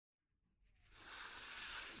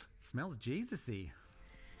Smells Jesus-y.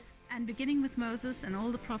 And beginning with Moses and all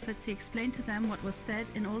the prophets, he explained to them what was said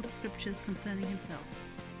in all the scriptures concerning himself.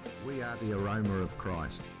 We are the aroma of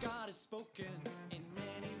Christ. God has spoken in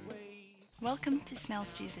many ways. Welcome to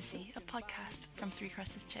Smells Jesus-y, a podcast from Three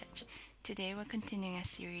Crosses Church. Today we're continuing our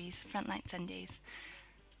series, Frontline Sundays.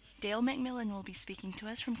 Dale McMillan will be speaking to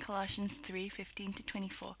us from Colossians 3:15 to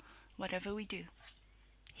 24, whatever we do.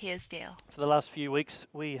 Here's Dale. For the last few weeks,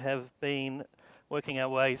 we have been working our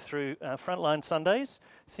way through Frontline Sundays,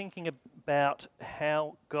 thinking about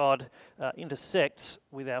how God intersects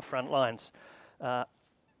with our front lines. As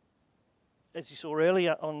you saw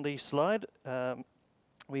earlier on the slide,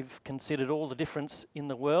 we've considered all the difference in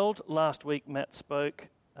the world. Last week, Matt spoke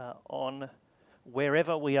on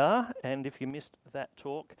wherever we are, and if you missed that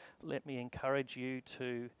talk, let me encourage you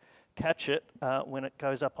to catch it when it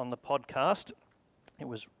goes up on the podcast. It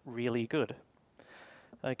was really good.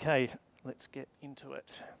 Okay, let's get into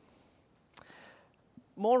it.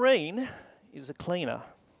 Maureen is a cleaner.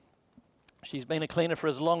 She's been a cleaner for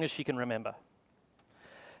as long as she can remember.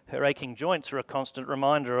 Her aching joints are a constant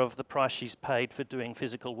reminder of the price she's paid for doing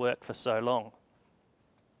physical work for so long.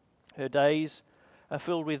 Her days are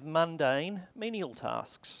filled with mundane, menial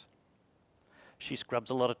tasks. She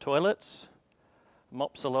scrubs a lot of toilets,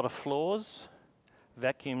 mops a lot of floors,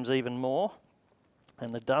 vacuums even more,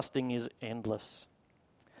 and the dusting is endless.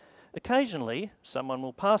 Occasionally, someone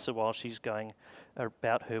will pass her while she's going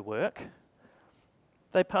about her work.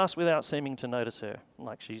 They pass without seeming to notice her,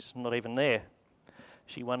 like she's not even there.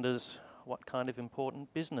 She wonders what kind of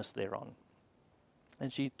important business they're on,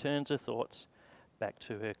 and she turns her thoughts back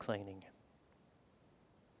to her cleaning.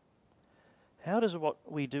 How does what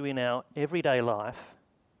we do in our everyday life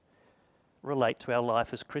relate to our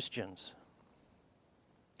life as Christians?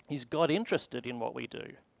 Is God interested in what we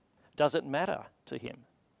do? Does it matter to him?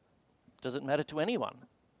 Does it matter to anyone?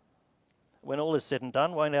 When all is said and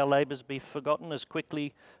done, won't our labours be forgotten as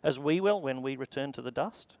quickly as we will when we return to the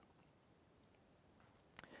dust?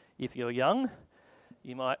 If you're young,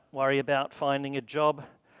 you might worry about finding a job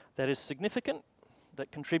that is significant,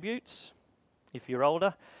 that contributes. If you're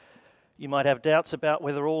older, you might have doubts about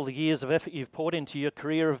whether all the years of effort you've poured into your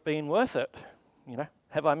career have been worth it.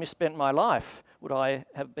 Have I misspent my life? Would I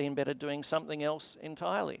have been better doing something else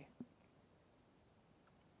entirely?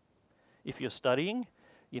 If you're studying,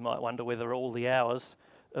 you might wonder whether all the hours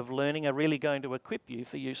of learning are really going to equip you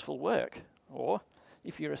for useful work. Or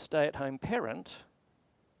if you're a stay-at-home parent,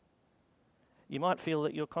 you might feel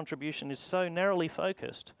that your contribution is so narrowly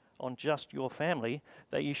focused on just your family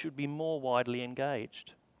that you should be more widely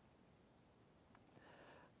engaged.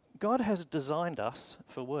 God has designed us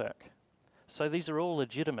for work, so these are all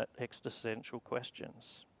legitimate existential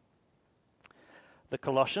questions. The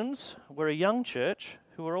Colossians were a young church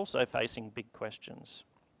who were also facing big questions.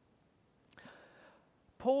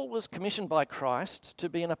 Paul was commissioned by Christ to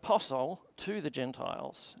be an apostle to the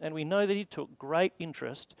Gentiles, and we know that he took great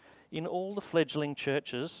interest in all the fledgling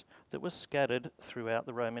churches that were scattered throughout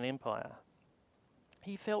the Roman Empire.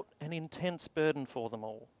 He felt an intense burden for them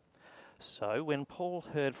all. So when Paul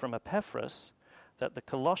heard from Epaphras that the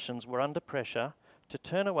Colossians were under pressure to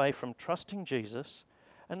turn away from trusting Jesus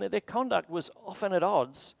and that their conduct was often at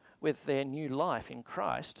odds with their new life in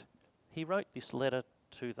Christ, he wrote this letter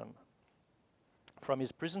to them. From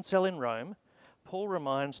his prison cell in Rome, Paul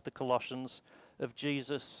reminds the Colossians of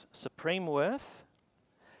Jesus' supreme worth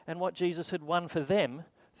and what Jesus had won for them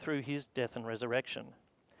through his death and resurrection.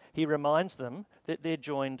 He reminds them that they're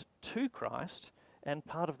joined to Christ and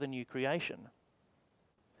part of the new creation.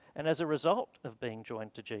 And as a result of being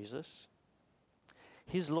joined to Jesus,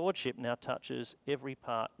 his lordship now touches every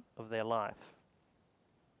part of their life.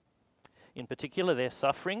 In particular, their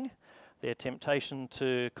suffering, their temptation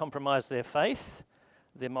to compromise their faith,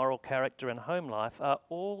 their moral character and home life are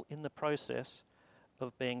all in the process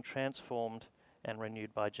of being transformed and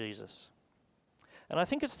renewed by Jesus. And I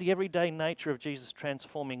think it's the everyday nature of Jesus'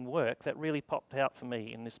 transforming work that really popped out for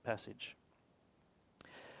me in this passage.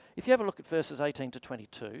 If you have a look at verses 18 to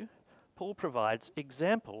 22, Paul provides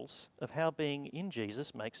examples of how being in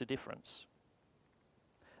Jesus makes a difference.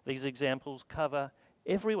 These examples cover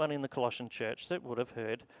everyone in the Colossian church that would have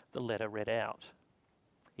heard the letter read out.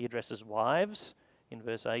 He addresses wives in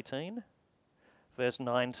verse 18, verse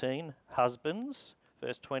 19, husbands,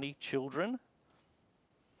 verse 20, children,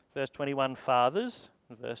 verse 21, fathers,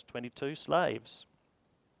 and verse 22, slaves.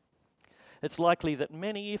 It's likely that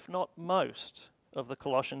many, if not most, of the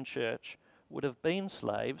Colossian church would have been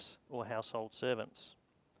slaves or household servants.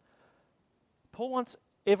 Paul wants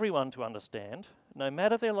everyone to understand, no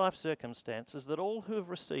matter their life circumstances, that all who have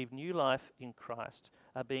received new life in Christ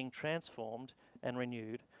are being transformed and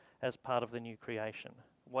renewed as part of the new creation,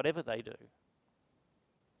 whatever they do.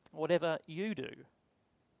 Whatever you do.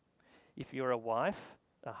 If you're a wife,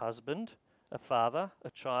 a husband, a father,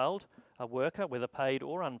 a child, a worker, whether paid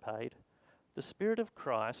or unpaid, the Spirit of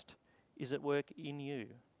Christ is at work in you.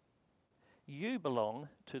 You belong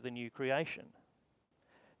to the new creation.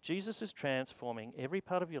 Jesus is transforming every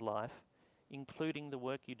part of your life, including the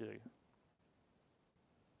work you do.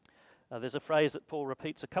 There's a phrase that Paul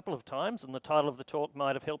repeats a couple of times, and the title of the talk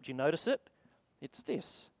might have helped you notice it. It's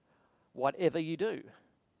this: whatever you do.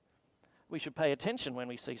 We should pay attention when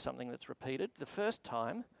we see something that's repeated. The first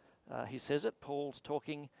time he says it, Paul's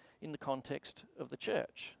talking in the context of the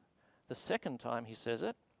church. The second time he says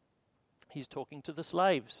it, he's talking to the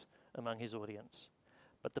slaves among his audience.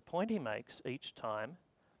 But the point he makes each time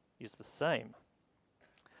is the same.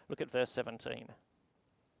 Look at verse 17.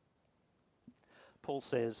 Paul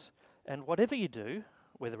says, "And whatever you do,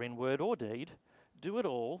 whether in word or deed, do it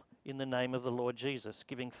all in the name of the Lord Jesus,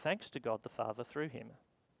 giving thanks to God the Father through him."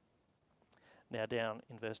 Now down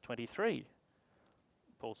in verse 23,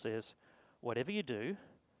 Paul says, "Whatever you do,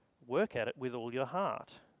 work at it with all your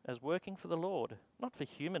heart, as working for the Lord, not for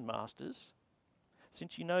human masters,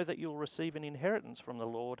 since you know that you'll receive an inheritance from the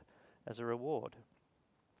Lord as a reward.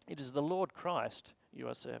 It is the Lord Christ you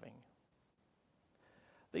are serving."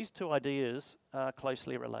 These two ideas are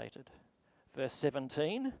closely related. Verse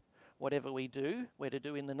 17, whatever we do, we're to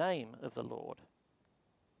do in the name of the Lord.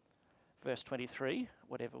 Verse 23,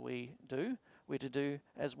 whatever we do, we're to do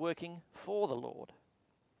as working for the Lord.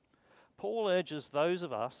 Paul urges those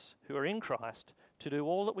of us who are in Christ to do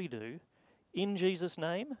all that we do in Jesus'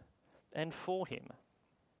 name and for him.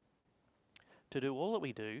 To do all that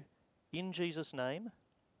we do in Jesus' name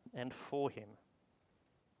and for him.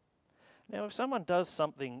 Now, if someone does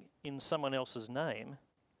something in someone else's name,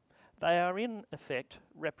 they are in effect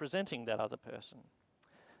representing that other person.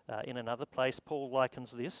 In another place, Paul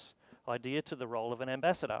likens this idea to the role of an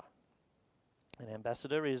ambassador. An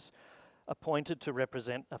ambassador is appointed to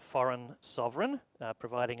represent a foreign sovereign,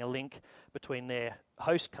 providing a link between their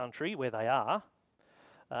host country, where they are,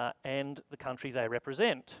 and the country they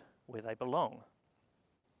represent, where they belong.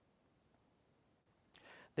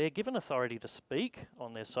 They're given authority to speak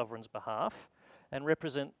on their sovereign's behalf and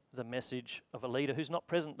represent the message of a leader who's not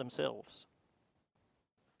present themselves.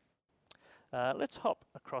 Let's hop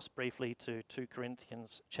across briefly to 2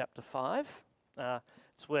 Corinthians chapter 5.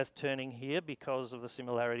 It's worth turning here because of the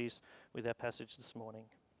similarities with our passage this morning.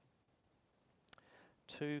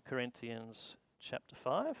 2 Corinthians chapter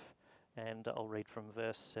 5, and I'll read from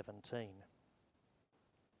verse 17.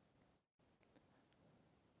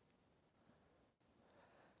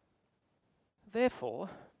 "Therefore,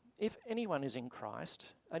 if anyone is in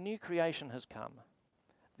Christ, a new creation has come.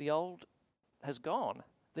 The old has gone,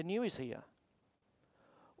 the new is here.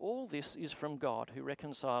 All this is from God, who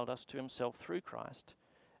reconciled us to himself through Christ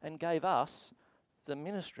and gave us the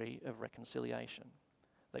ministry of reconciliation,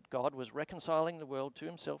 that God was reconciling the world to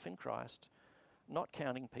himself in Christ, not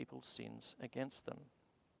counting people's sins against them.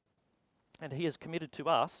 And he has committed to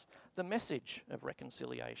us the message of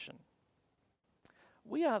reconciliation.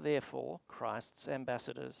 We are therefore Christ's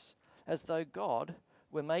ambassadors, as though God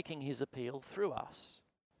were making his appeal through us."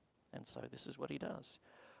 And so this is what he does.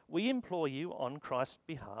 "We implore you on Christ's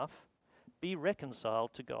behalf, be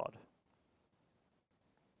reconciled to God."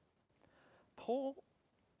 Paul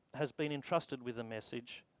has been entrusted with the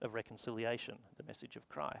message of reconciliation, the message of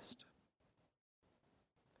Christ.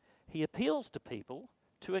 He appeals to people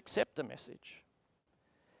to accept the message.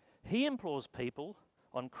 He implores people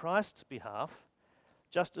on Christ's behalf,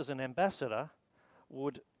 just as an ambassador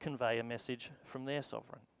would convey a message from their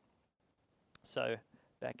sovereign. So,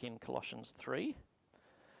 back in Colossians 3,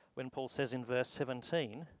 when Paul says in verse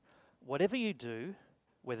 17, "Whatever you do,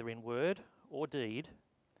 whether in word or deed,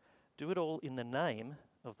 do it all in the name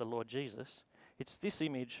of the Lord Jesus," it's this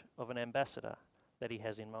image of an ambassador that he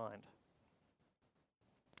has in mind.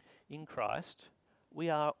 In Christ, we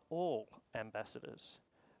are all ambassadors,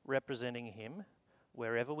 representing him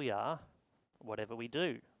wherever we are, whatever we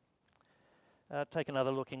do. Take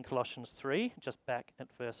another look in Colossians 3, just back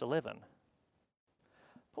at verse 11.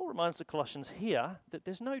 Paul reminds the Colossians here that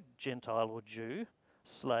there's no Gentile or Jew,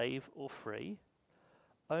 slave or free,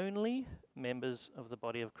 only members of the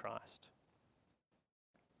body of Christ.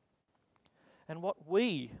 And what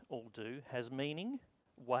we all do has meaning,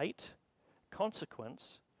 weight,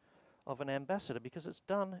 consequence of an ambassador because it's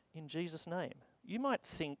done in Jesus' name. You might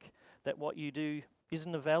think that what you do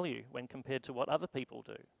isn't of value when compared to what other people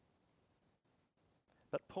do.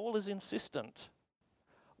 But Paul is insistent.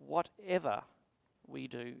 Whatever we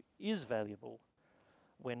do is valuable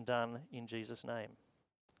when done in Jesus' name.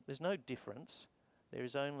 There's no difference. There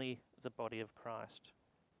is only the body of Christ.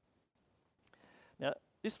 Now,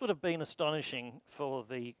 this would have been astonishing for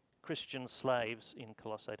the Christian slaves in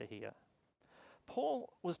Colossae to hear.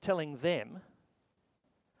 Paul was telling them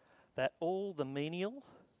that all the menial,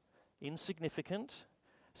 insignificant,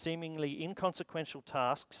 seemingly inconsequential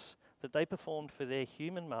tasks that they performed for their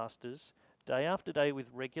human masters day after day with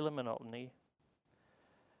regular monotony,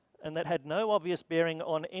 and that had no obvious bearing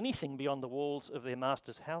on anything beyond the walls of their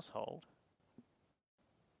master's household,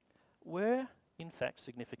 were in fact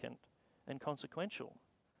significant and consequential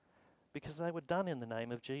because they were done in the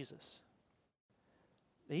name of Jesus.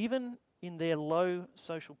 Even in their low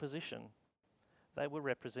social position, they were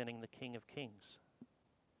representing the King of Kings.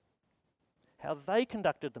 How they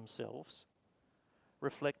conducted themselves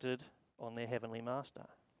reflected on their heavenly master.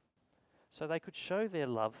 So they could show their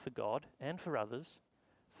love for God and for others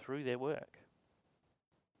through their work.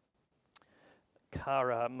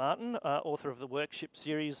 Cara Martin, author of the Workship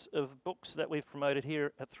series of books that we've promoted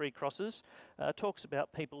here at Three Crosses, talks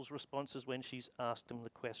about people's responses when she's asked them the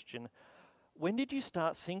question, when did you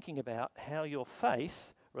start thinking about how your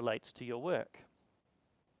faith relates to your work?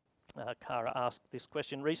 Cara asked this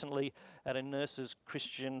question recently at a Nurses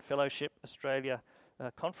Christian Fellowship Australia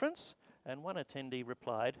conference, and one attendee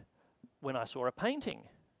replied, when I saw a painting.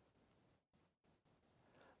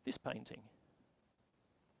 This painting.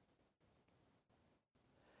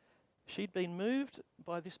 She'd been moved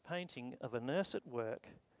by this painting of a nurse at work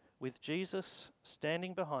with Jesus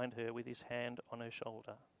standing behind her with his hand on her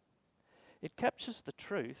shoulder. It captures the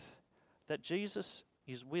truth that Jesus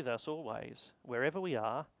is with us always, wherever we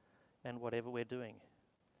are and whatever we're doing.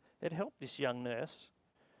 It helped this young nurse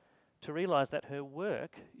to realise that her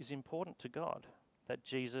work is important to God, that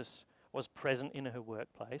Jesus was present in her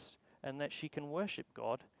workplace, and that she can worship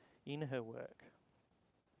God in her work.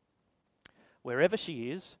 Wherever she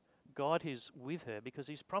is, God is with her because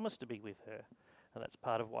he's promised to be with her. And that's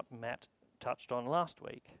part of what Matt touched on last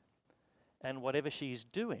week. And whatever she's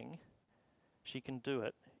doing, she can do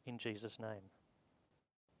it in Jesus' name.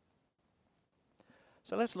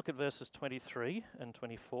 So let's look at verses 23 and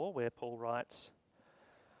 24, where Paul writes,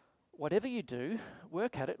 whatever you do,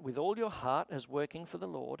 work at it with all your heart as working for the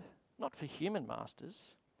Lord, not for human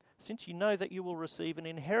masters, since you know that you will receive an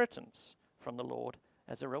inheritance from the Lord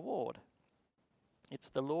as a reward. It's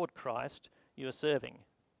the Lord Christ you are serving.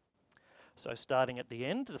 So starting at the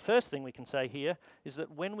end, the first thing we can say here is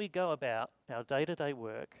that when we go about our day-to-day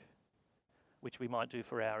work, which we might do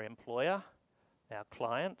for our employer, our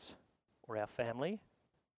client, or our family,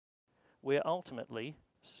 we're ultimately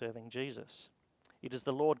serving Jesus. It is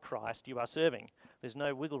the Lord Christ you are serving. There's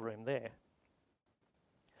no wiggle room there.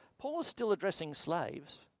 Paul is still addressing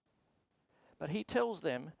slaves, but he tells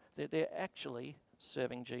them that they're actually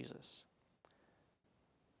serving Jesus.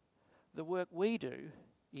 The work we do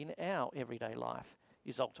in our everyday life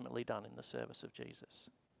is ultimately done in the service of Jesus.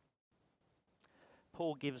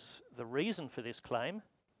 Paul gives the reason for this claim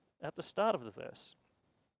at the start of the verse.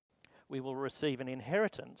 We will receive an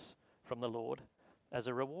inheritance from the Lord as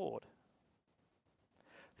a reward.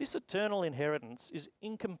 This eternal inheritance is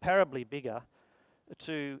incomparably bigger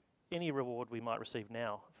to any reward we might receive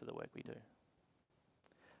now for the work we do.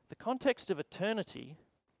 The context of eternity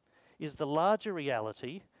is the larger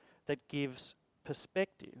reality that gives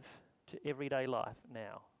perspective to everyday life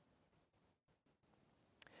now.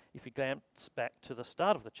 If you glance back to the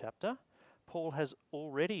start of the chapter, Paul has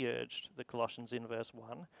already urged the Colossians in verse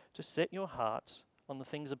 1 to set your hearts on the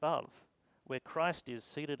things above, where Christ is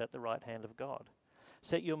seated at the right hand of God.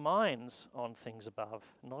 Set your minds on things above,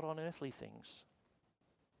 not on earthly things.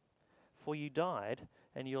 For you died,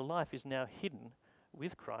 and your life is now hidden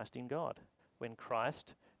with Christ in God. When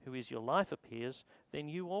Christ, who is your life, appears, then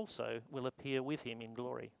you also will appear with him in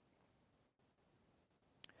glory.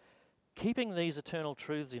 Keeping these eternal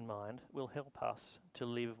truths in mind will help us to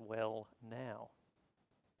live well now.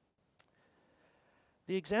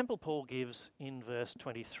 The example Paul gives in verse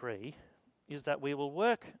 23 is that we will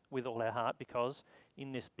work with all our heart because,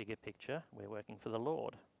 in this bigger picture, we're working for the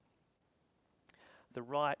Lord. The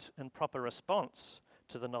right and proper response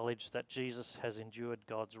to the knowledge that Jesus has endured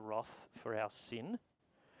God's wrath for our sin,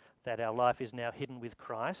 that our life is now hidden with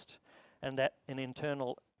Christ, and that an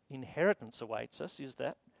eternal inheritance awaits us is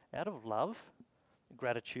that out of love,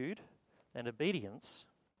 gratitude, and obedience,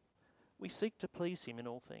 we seek to please him in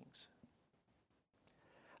all things.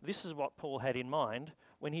 This is what Paul had in mind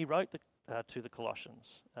when he wrote to the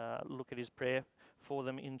Colossians. Look at his prayer for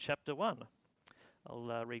them in chapter 1.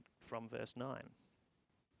 I'll read from verse 9.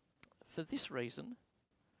 For this reason,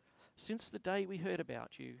 since the day we heard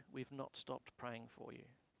about you, we've not stopped praying for you.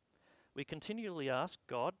 We continually ask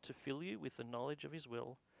God to fill you with the knowledge of his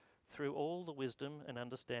will through all the wisdom and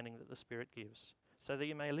understanding that the Spirit gives, so that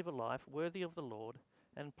you may live a life worthy of the Lord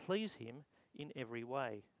and please him in every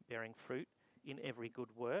way, bearing fruit in every good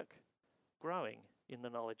work, growing in the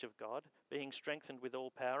knowledge of God, being strengthened with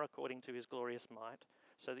all power according to his glorious might,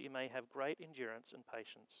 so that you may have great endurance and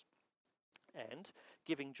patience, and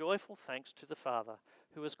giving joyful thanks to the Father,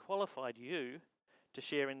 who has qualified you to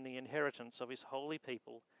share in the inheritance of his holy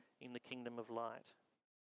people in the kingdom of light.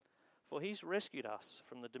 For he's rescued us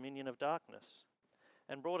from the dominion of darkness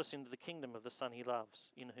and brought us into the kingdom of the Son he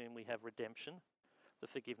loves, in whom we have redemption, the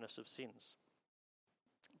forgiveness of sins.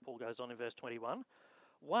 Paul goes on in verse 21,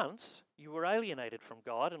 once you were alienated from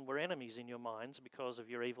God and were enemies in your minds because of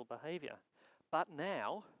your evil behaviour, but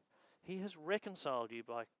now he has reconciled you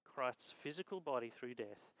by Christ's physical body through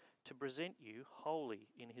death to present you holy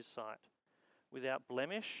in his sight, without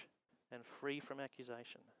blemish and free from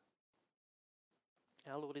accusation.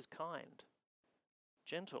 Our Lord is kind,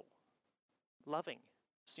 gentle, loving,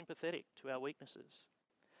 sympathetic to our weaknesses.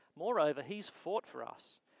 Moreover, he's fought for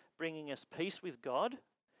us, bringing us peace with God,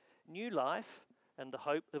 new life, and the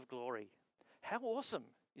hope of glory. How awesome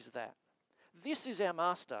is that? This is our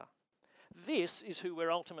Master. This is who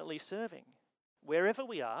we're ultimately serving, wherever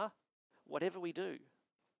we are, whatever we do.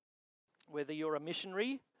 Whether you're a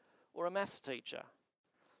missionary or a maths teacher,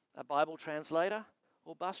 a Bible translator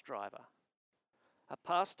or bus driver, a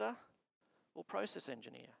pastor or process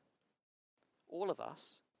engineer, all of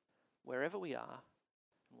us, wherever we are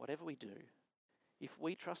and whatever we do, if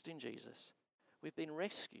we trust in Jesus, we've been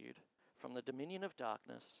rescued from the dominion of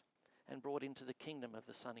darkness and brought into the kingdom of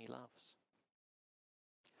the Son he loves.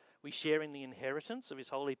 We share in the inheritance of his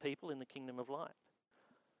holy people in the kingdom of light.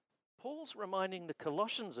 Paul's reminding the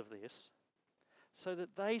Colossians of this so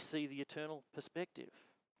that they see the eternal perspective.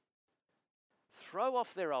 Throw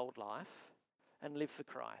off their old life and live for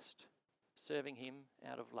Christ, serving him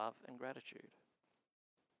out of love and gratitude.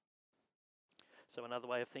 So another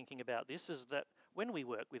way of thinking about this is that when we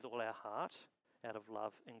work with all our heart, out of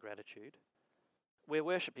love and gratitude, we're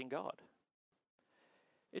worshipping God.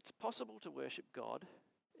 It's possible to worship God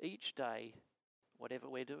each day, whatever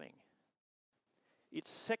we're doing.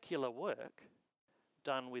 It's secular work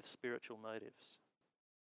done with spiritual motives.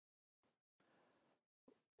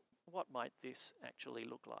 What might this actually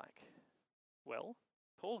look like? Well,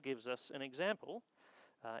 Paul gives us an example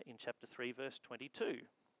in chapter 3, verse 22.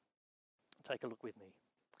 Take a look with me.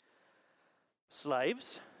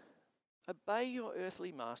 Slaves, obey your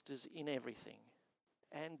earthly masters in everything,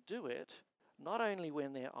 and do it not only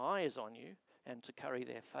when their eye is on you and to curry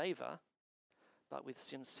their favour, but with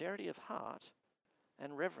sincerity of heart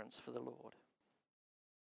and reverence for the Lord.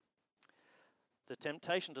 The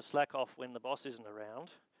temptation to slack off when the boss isn't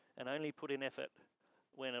around and only put in effort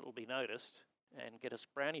when it'll be noticed and get us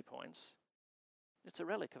brownie points, it's a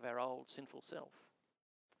relic of our old sinful self.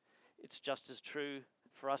 It's just as true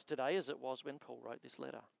for us today as it was when Paul wrote this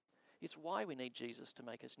letter. It's why we need Jesus to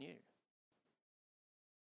make us new.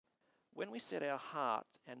 When we set our heart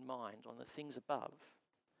and mind on the things above,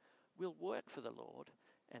 we'll work for the Lord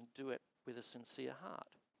and do it with a sincere heart,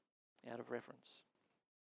 out of reverence.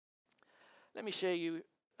 Let me share you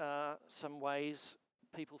some ways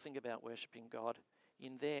people think about worshipping God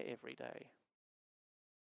in their everyday.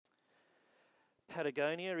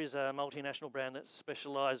 Patagonia is a multinational brand that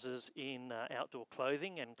specialises in outdoor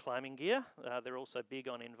clothing and climbing gear. They're also big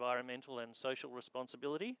on environmental and social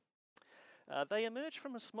responsibility. They emerged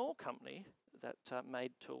from a small company that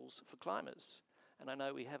made tools for climbers. And I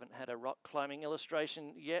know we haven't had a rock climbing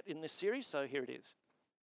illustration yet in this series, so here it is.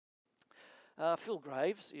 Phil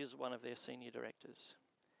Graves is one of their senior directors.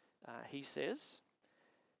 He says,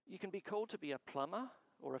 you can be called to be a plumber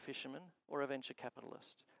or a fisherman or a venture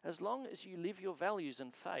capitalist. As long as you live your values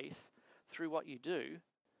and faith through what you do,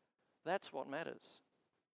 that's what matters.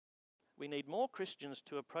 We need more Christians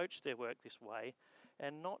to approach their work this way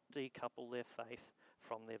and not decouple their faith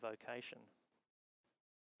from their vocation.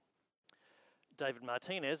 David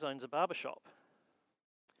Martinez owns a barbershop.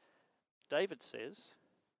 David says,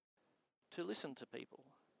 to listen to people,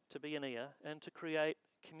 to be an ear, and to create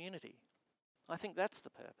community. I think that's the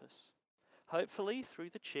purpose. Hopefully, through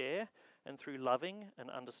the chair and through loving and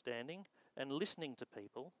understanding and listening to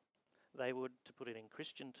people, they would, to put it in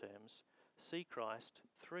Christian terms, see Christ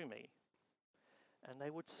through me. And they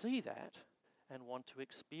would see that and want to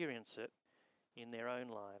experience it in their own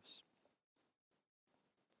lives.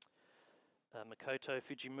 Makoto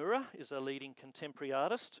Fujimura is a leading contemporary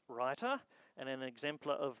artist, writer, and an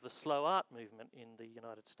exemplar of the slow art movement in the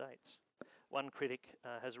United States. One critic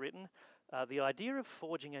has written, the idea of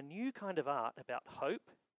forging a new kind of art about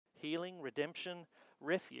hope, healing, redemption,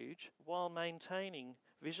 refuge, while maintaining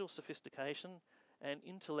visual sophistication and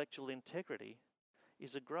intellectual integrity,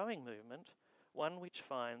 is a growing movement, one which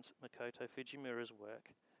finds Makoto Fujimura's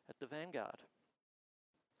work at the vanguard.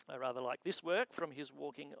 I rather like this work from his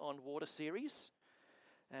Walking on Water series,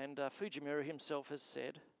 and Fujimura himself has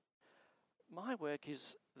said, "My work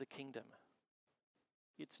is the kingdom.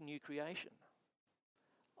 It's new creation.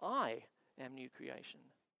 I am new creation.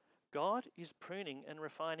 God is pruning and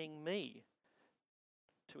refining me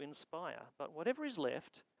to inspire, but whatever is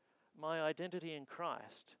left, my identity in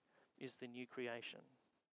Christ is the new creation.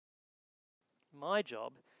 My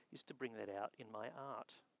job is to bring that out in my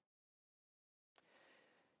art."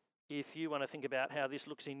 If you want to think about how this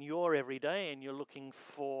looks in your everyday and you're looking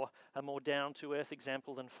for a more down-to-earth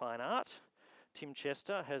example than fine art, Tim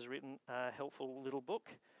Chester has written a helpful little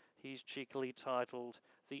book. He's cheekily titled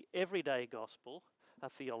The Everyday Gospel, a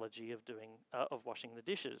Theology of Washing the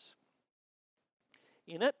Dishes.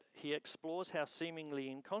 In it, he explores how seemingly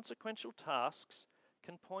inconsequential tasks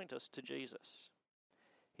can point us to Jesus.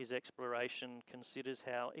 His exploration considers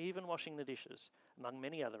how even washing the dishes, among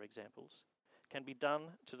many other examples, can be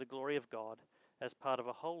done to the glory of God as part of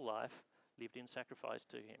a whole life lived in sacrifice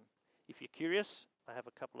to him. If you're curious, I have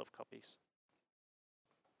a couple of copies.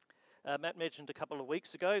 Matt mentioned a couple of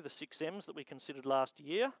weeks ago the 6 M's that we considered last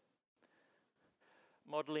year: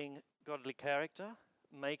 modelling godly character,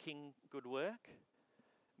 making good work,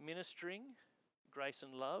 ministering, grace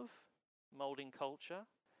and love, moulding culture,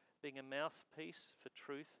 being a mouthpiece for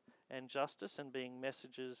truth and justice, and being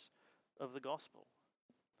messengers of the gospel.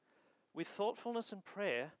 With thoughtfulness and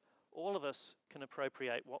prayer, all of us can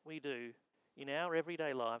appropriate what we do in our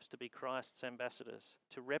everyday lives to be Christ's ambassadors,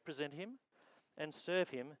 to represent him and serve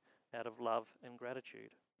him out of love and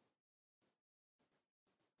gratitude.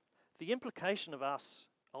 The implication of us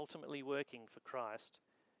ultimately working for Christ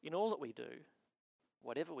in all that we do,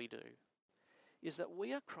 whatever we do, is that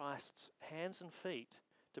we are Christ's hands and feet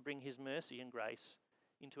to bring his mercy and grace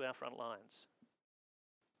into our front lines.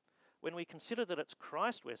 When we consider that it's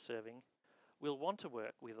Christ we're serving, we'll want to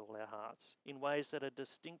work with all our hearts in ways that are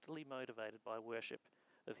distinctly motivated by worship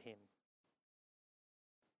of him.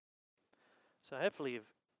 So hopefully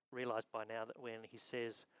you've realised by now that when he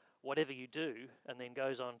says, whatever you do, and then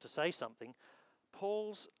goes on to say something,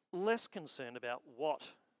 Paul's less concerned about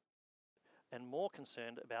what and more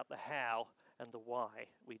concerned about the how and the why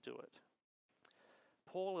we do it.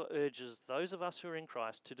 Paul urges those of us who are in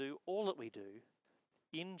Christ to do all that we do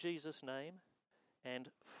in Jesus' name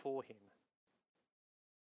and for him.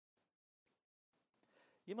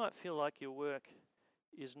 You might feel like your work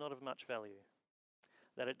is not of much value,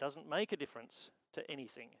 that it doesn't make a difference to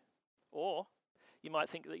anything. Or you might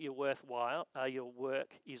think that your work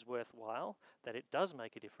is worthwhile, that it does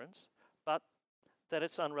make a difference, but that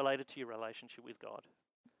it's unrelated to your relationship with God.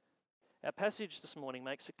 Our passage this morning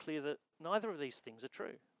makes it clear that neither of these things are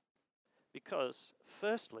true. Because,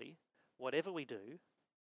 firstly, whatever we do,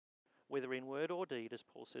 whether in word or deed, as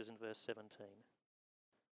Paul says in verse 17,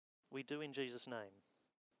 we do in Jesus' name,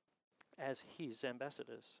 as his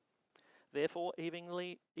ambassadors. Therefore, even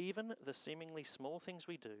the seemingly small things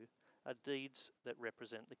we do are deeds that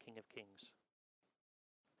represent the King of Kings.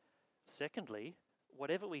 Secondly,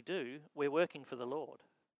 whatever we do, we're working for the Lord.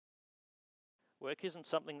 Work isn't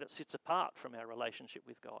something that sits apart from our relationship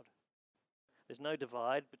with God. There's no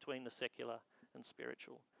divide between the secular and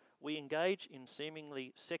spiritual. We engage in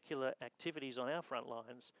seemingly secular activities on our front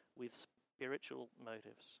lines with spiritual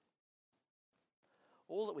motives.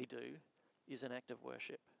 All that we do is an act of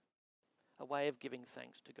worship, a way of giving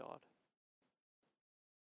thanks to God.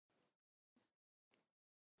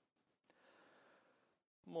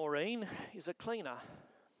 Maureen is a cleaner.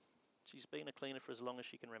 She's been a cleaner for as long as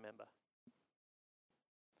she can remember.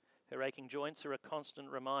 Her aching joints are a constant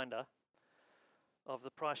reminder of the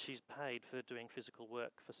price she's paid for doing physical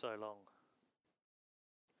work for so long.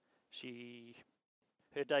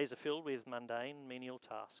 Her days are filled with mundane, menial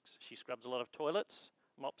tasks. She scrubs a lot of toilets,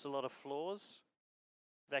 mops a lot of floors,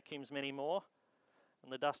 vacuums many more,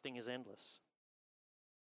 and the dusting is endless.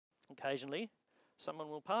 Occasionally, someone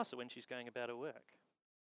will pass her when she's going about her work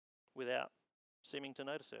without seeming to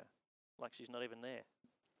notice her, like she's not even there.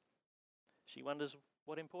 She wonders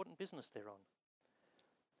what important business they're on,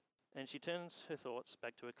 and she turns her thoughts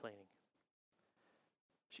back to her cleaning.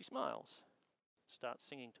 She smiles, starts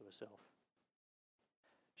singing to herself.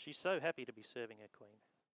 She's so happy to be serving her Queen.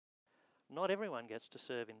 Not everyone gets to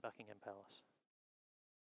serve in Buckingham Palace.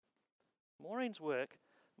 Maureen's work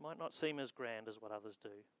might not seem as grand as what others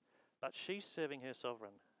do, but she's serving her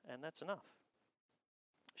sovereign, and that's enough.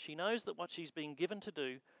 She knows that what she's been given to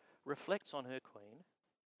do reflects on her Queen,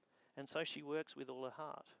 and so she works with all her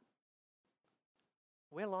heart.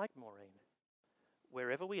 We're like Maureen.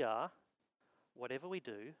 Wherever we are, whatever we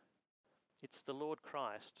do, it's the Lord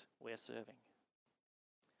Christ we're serving.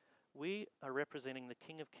 We are representing the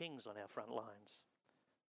King of Kings on our front lines,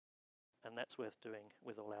 and that's worth doing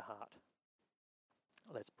with all our heart.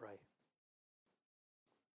 Let's pray.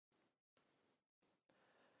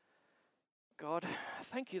 God,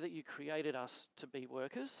 thank you that you created us to be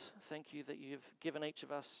workers. Thank you that you've given each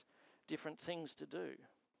of us different things to do.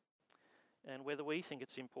 And whether we think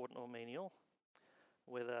it's important or menial,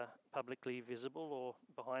 whether publicly visible or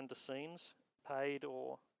behind the scenes, paid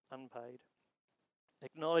or unpaid,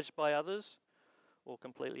 acknowledged by others or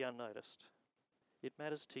completely unnoticed, it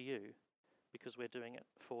matters to you because we're doing it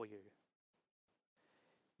for you.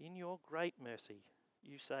 In your great mercy,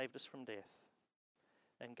 you saved us from death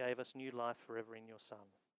and gave us new life forever in your Son.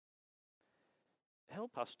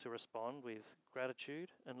 Help us to respond with gratitude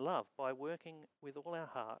and love by working with all our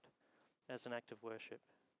heart as an act of worship,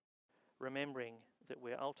 remembering that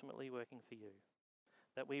we're ultimately working for you,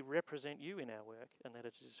 that we represent you in our work, and that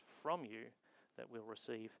it is from you that we'll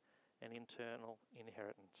receive an eternal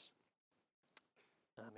inheritance.